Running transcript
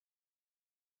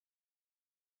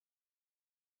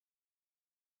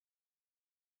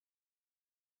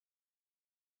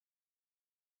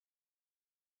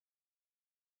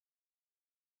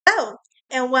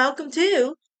and welcome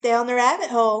to Down the Rabbit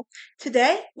Hole.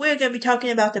 Today, we're going to be talking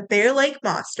about the Bear Lake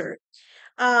Monster.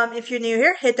 If you're new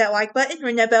here, hit that like button,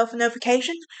 ring that bell for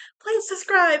notifications. Please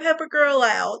subscribe, help a girl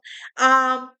out.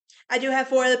 I do have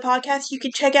 4 other podcasts you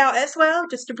can check out as well,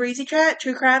 just a Breezy Chat,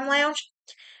 True Crime Lounge,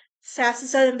 Sassy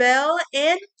Southern Belle,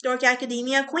 and Dork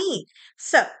Academia Queen.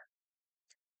 So,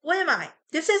 what am I?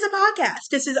 This is a podcast.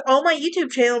 This is on my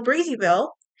YouTube channel, Breezyville.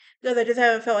 Because I just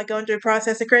haven't felt like going through the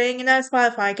process of creating another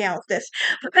Spotify account with this.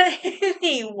 But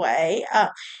anyway,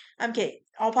 I'm kidding.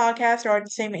 All podcasts are on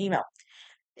the same email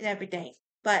and everything.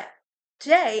 But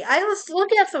today, I was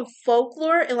looking at some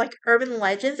folklore and like urban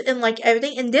legends and like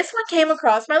everything, and this one came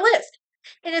across my list.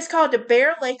 And it's called the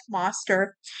Bear Lake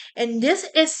Monster. And this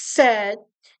is said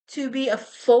to be a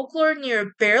folklore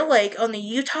near Bear Lake on the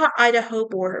Utah-Idaho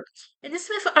border. And this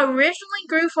myth originally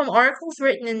grew from articles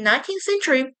written in the 19th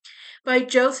century by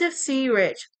Joseph C.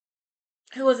 Rich,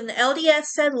 who was an LDS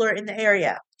settler in the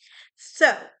area.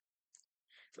 So,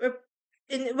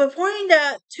 in reporting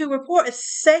to report a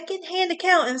second-hand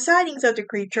account and sightings of the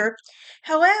creature.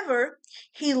 However,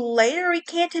 he later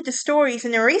recanted the stories.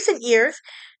 In the recent years,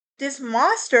 this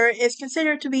monster is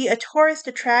considered to be a tourist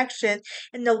attraction,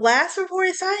 and the last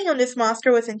reported sighting of this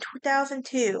monster was in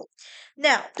 2002.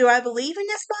 Now, do I believe in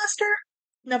this monster?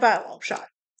 No, by a long shot.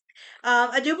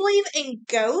 I do believe in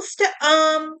ghosts,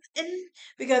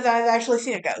 because I've actually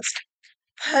seen a ghost.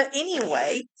 But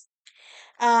anyway,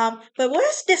 but what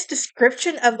is this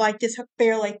description of like this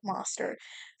Bear Lake monster?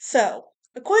 So,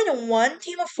 according to one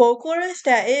team of folklorists,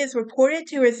 that it is reported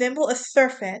to resemble a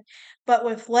serpent, but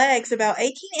with legs about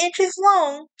 18 inches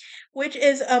long, which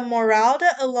is a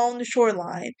Moralda along the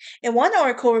shoreline. And one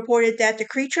article reported that the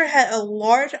creature had a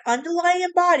large underlying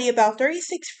body about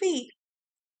 36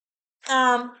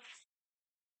 um,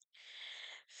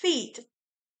 feet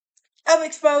of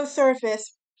exposed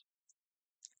surface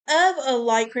of a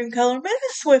light cream color moving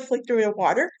swiftly through the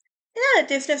water, and at a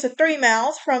distance of 3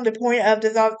 miles from the point of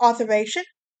observation.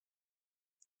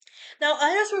 Now,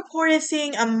 others reported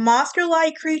seeing a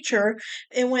monster-like creature.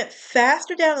 It went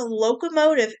faster down a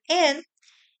locomotive and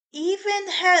even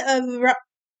had a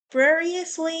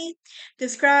variously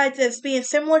described as being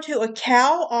similar to a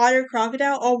cow, otter,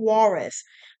 crocodile, or walrus,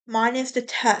 minus the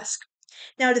tusk.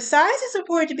 Now, the size is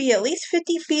reported to be at least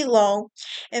 50 feet long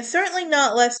and certainly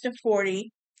not less than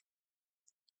 40.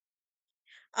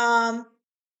 Um,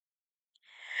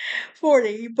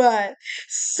 40, but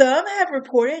some have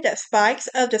reported that spikes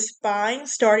of the spine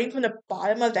starting from the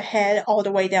bottom of the head all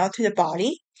the way down to the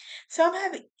body. Some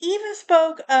have even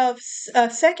spoke of a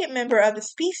second member of the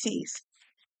species,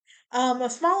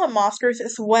 of smaller monsters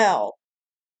as well.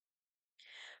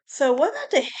 So, what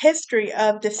about the history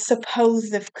of this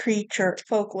supposed creature,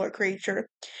 folklore creature?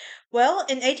 Well,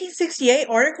 in 1868,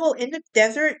 article in the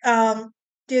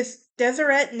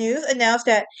Deseret News announced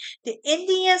that the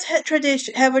Indians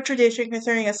have a tradition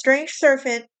concerning a strange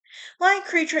serpent-like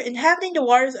creature inhabiting the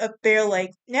waters of Bear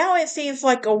Lake. Now it seems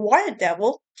like a water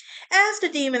devil, as the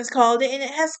demons called it, and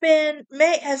it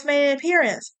has made an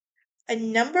appearance. A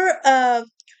number of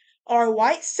our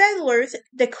white settlers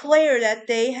declare that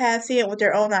they have seen it with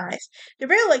their own eyes. The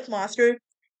Bear Lake monster,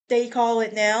 they call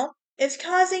it now, is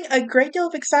causing a great deal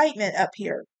of excitement up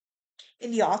here.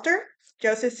 And the author,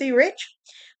 Joseph C. Rich,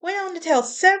 went on to tell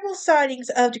several sightings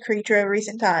of the creature in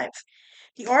recent times.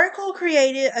 The article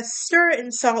created a stir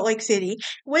in Salt Lake City,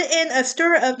 within a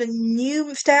stir of the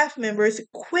new staff members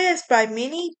quizzed by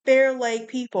many Bear Lake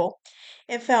people,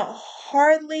 and found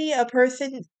hardly a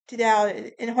person to doubt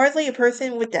it, and hardly a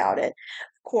person would doubt it.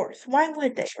 Of course, why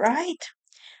would they, right?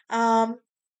 Um,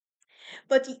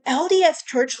 but the LDS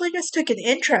church leaders took an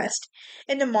interest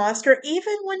in the monster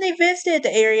even when they visited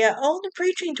the area on the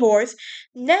preaching tours.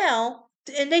 Now,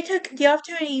 and they took the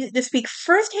opportunity to speak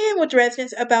firsthand with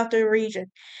residents about the region.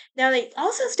 Now, they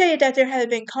also stated that there had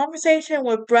been conversation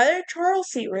with Brother Charles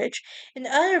C. Rich and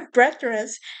other brethren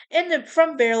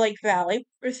from Bear Lake Valley,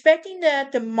 respecting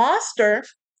that the monster,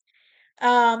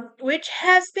 which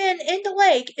has been in the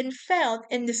lake and found,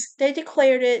 and they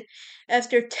declared it as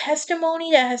their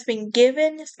testimony that has been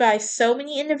given by so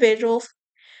many individuals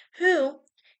who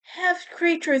have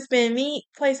creatures been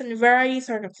placed in a variety of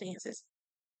circumstances,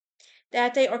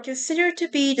 that they are considered to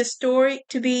be the story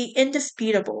to be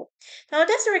indisputable. Now,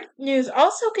 Deseret News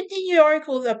also continued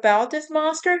articles about this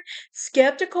monster,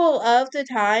 skeptical of the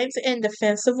times and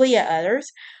defensively at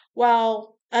others,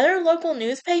 while other local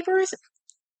newspapers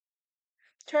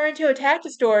turned to attack the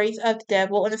stories of the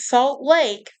devil in the Salt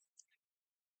Lake.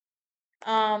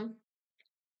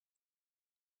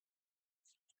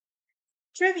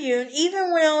 Tribune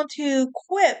even went on to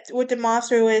quip with the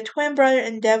monster with a twin brother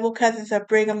and devil cousins of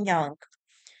Brigham Young.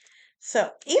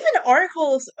 So, even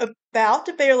articles about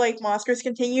the Bear Lake monsters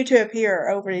continue to appear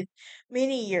over the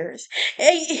many years,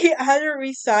 either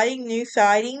reciting new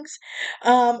sightings,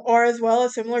 or as well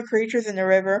as similar creatures in the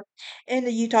river in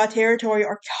the Utah Territory,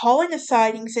 or calling the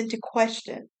sightings into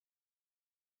question.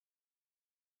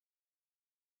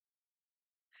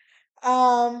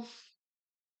 Um,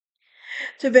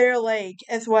 to Bear Lake,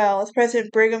 as well as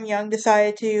President Brigham Young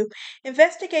decided to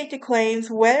investigate the claims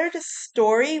whether the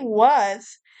story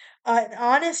was an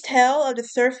honest tale of the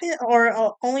serpent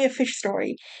or only a fish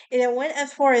story. And it went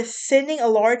as far as sending a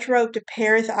large rope to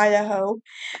Paris, Idaho,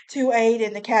 to aid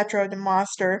in the capture of the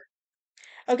monster.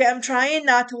 Okay, I'm trying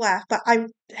not to laugh, but I'm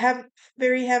having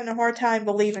a hard time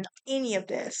believing any of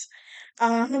this.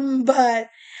 But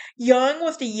Young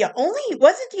was only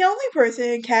wasn't the only person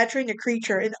in capturing the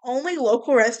creature, and only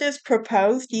local residents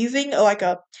proposed using like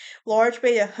a large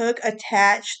bait hook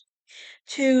attached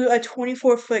to a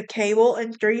 24-foot cable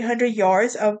and 300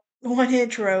 yards of 1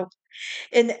 inch rope.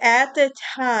 And at the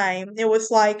time, it was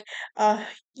like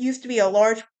used to be a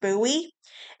large buoy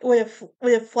with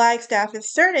a flagstaff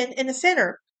inserted in the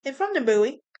center. And from the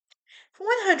buoy,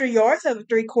 100 yards of a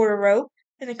three-quarter rope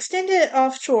and extended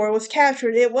offshore was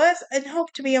captured. It was and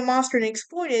hoped to be a monster and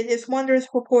exploited its wondrous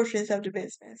proportions of the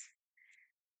business.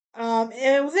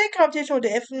 It was in competition with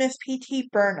the infamous P.T.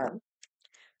 Burnham.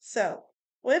 So,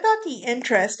 what about the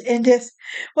interest in this?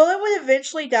 Well, it would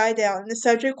eventually die down, and the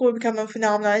subject would become a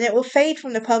phenomenon, and it will fade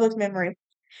from the public memory.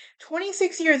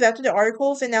 26 years after the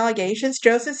articles and allegations,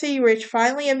 Joseph C. Rich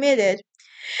finally admitted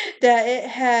that it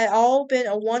had all been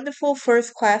a wonderful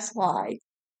first class lie.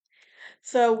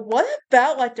 So, what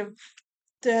about like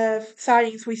the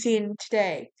sightings we see in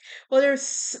today? Well,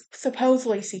 there's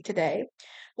supposedly see today.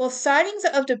 Well, sightings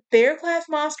of the bear class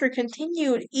monster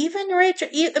continued. Even Rich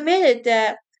admitted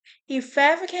that he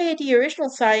fabricated the original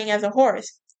sighting as a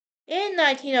horse. In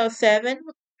 1907,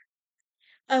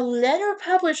 a letter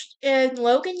published in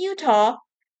Logan, Utah,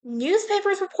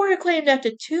 newspapers reported claimed that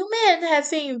the two men had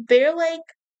seen Bear Lake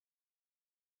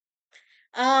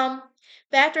um,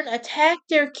 Baton attack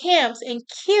their camps and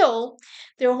kill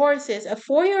their horses. A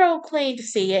 4-year-old claimed to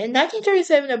see it. In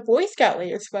 1937, a Boy Scout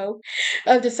leader spoke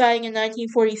of the sighting in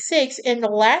 1946, and the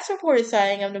last reported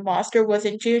sighting of the monster was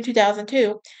in June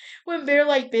 2002, when Bear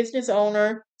Lake business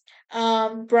owner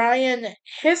Brian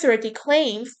Hisrity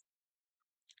claims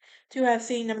to have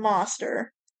seen the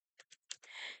monster.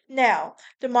 Now,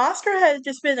 the monster has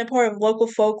just been a part of local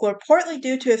folklore, partly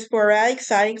due to its sporadic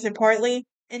sightings and partly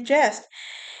in jest.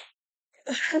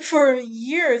 For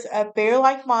years, a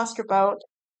bear-like monster boat,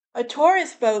 a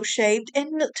tourist boat shaped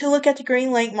and to look at the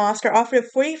Green Lake monster, offered a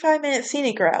 45-minute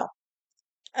scenic route.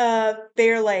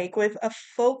 Bear Lake with a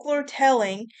folklore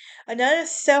telling, another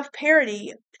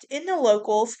self-parody in the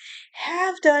locals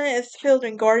have done it as filmed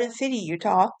in Garden City,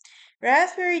 Utah.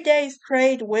 Raspberry Days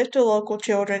prayed with the local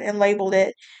children and labeled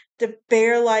it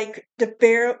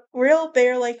real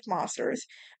Bear Lake monsters.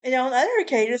 And on other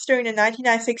occasions during the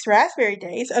 1996 Raspberry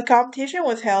Days, a competition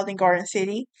was held in Garden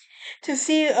City to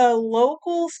see a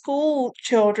local school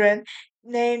children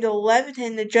named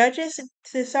Leviton. The judges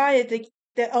decided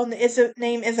on the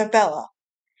name Isabella,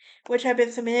 which had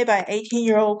been submitted by an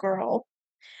 18-year-old girl.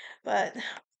 But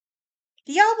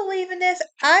do y'all believe in this?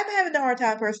 I'm having a hard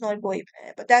time personally believing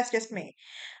it, but that's just me.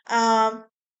 Um,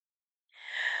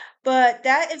 but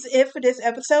that is it for this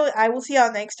episode. I will see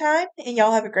y'all next time, and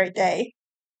y'all have a great day.